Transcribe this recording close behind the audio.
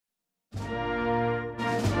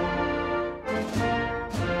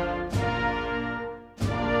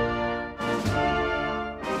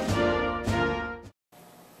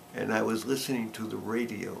and I was listening to the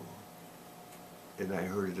radio, and I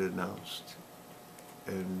heard it announced,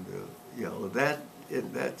 and you know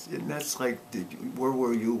and that's like, where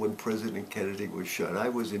were you when President Kennedy was shot? I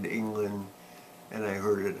was in England, and I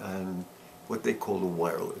heard it on what they call the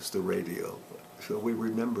wireless, the radio. So we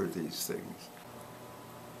remember these things.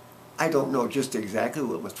 I don't know just exactly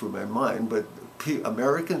what went through my mind, but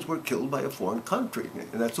Americans were killed by a foreign country,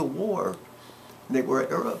 and that's a war. And they were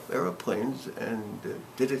airplanes and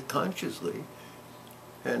did it consciously,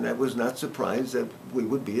 and I was not surprised that we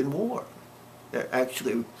would be in war.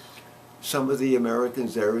 Actually, some of the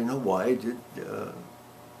Americans there in Hawaii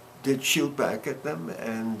did shoot back at them,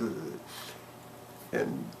 and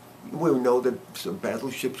we know that some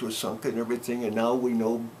battleships were sunk and everything, and now we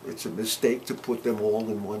know it's a mistake to put them all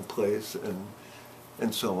in one place,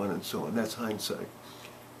 and so on and so on. That's hindsight.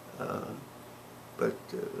 But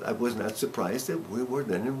I was not surprised that we were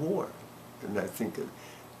then in war. And I think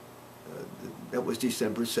that was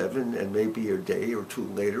December 7, and maybe a day or two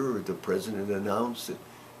later, the president announced it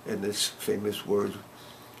in this famous words,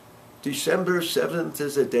 "December 7th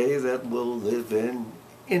is a day that will live in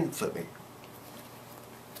infamy."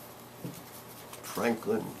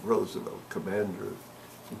 Franklin Roosevelt,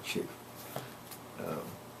 Commander-in-Chief.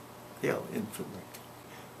 Yeah, infamy.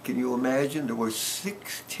 Can you imagine? There were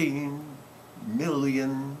 16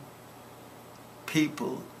 million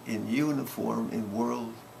people in uniform in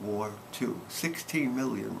World War II. 16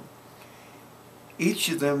 million. Each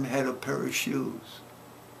of them had a pair of shoes.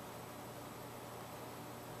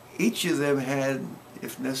 Each of them had,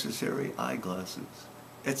 if necessary, eyeglasses,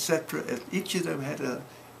 etc. Each of them had a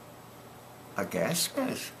gas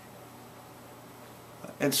mask,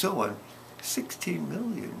 and so on. 16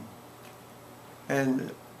 million.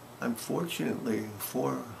 And unfortunately,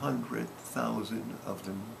 400,000 of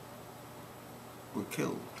them were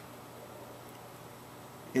killed.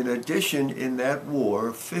 In addition, in that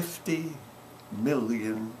war, 50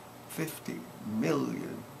 million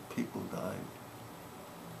people died.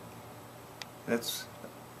 That's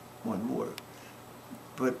one war.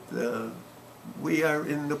 But we are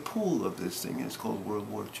in the pool of this thing. It's called World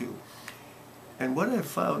War II. And what I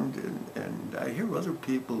found, and I hear other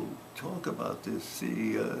people talk about this,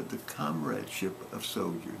 the comradeship of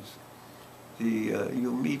soldiers.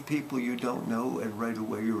 You meet people you don't know, and right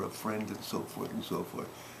away you're a friend, and so forth and so forth.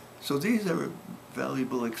 So these are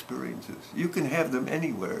valuable experiences. You can have them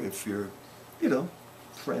anywhere if you're,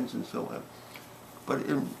 friends and so on. But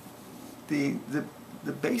the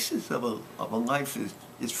basis of a life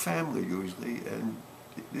is family usually, and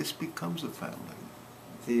this becomes a family.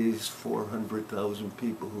 These 400,000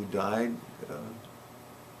 people who died,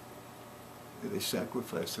 they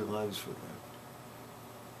sacrificed their lives for that.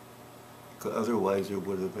 Otherwise, there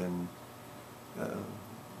would have been,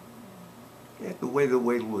 the way the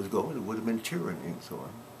world was going, it would have been tyranny and so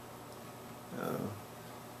on.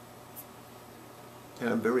 And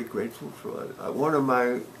I'm very grateful for it.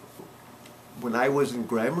 When I was in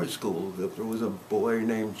grammar school, there was a boy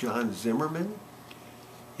named John Zimmerman.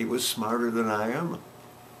 He was smarter than I am.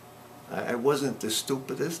 I wasn't the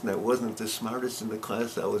stupidest, and I wasn't the smartest in the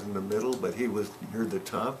class. I was in the middle, but he was near the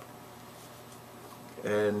top.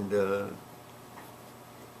 And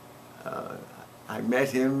I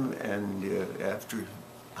met him, and after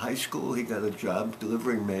high school, he got a job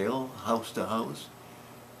delivering mail, house to house,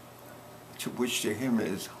 which to him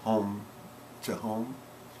is home to home.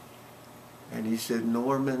 And he said,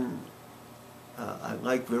 "Norman, I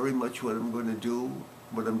like very much what I'm going to do,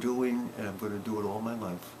 what I'm doing, and I'm going to do it all my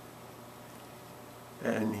life."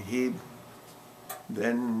 And he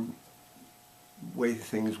then, the way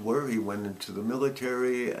things were, he went into the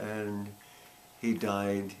military, and he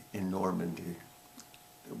died in Normandy.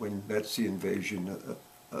 That's the invasion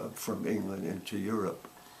from England into Europe.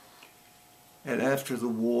 And after the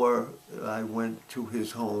war, I went to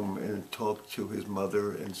his home and talked to his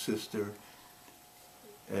mother and sister,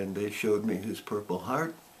 and they showed me his Purple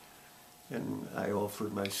Heart, and I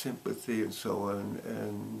offered my sympathy and so on,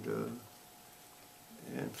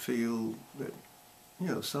 and feel that,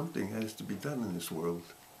 something has to be done in this world.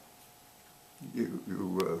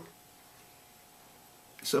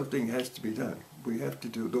 Something has to be done. We have to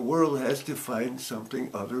do, the world has to find something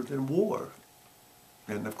other than war.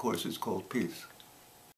 And of course it's called peace.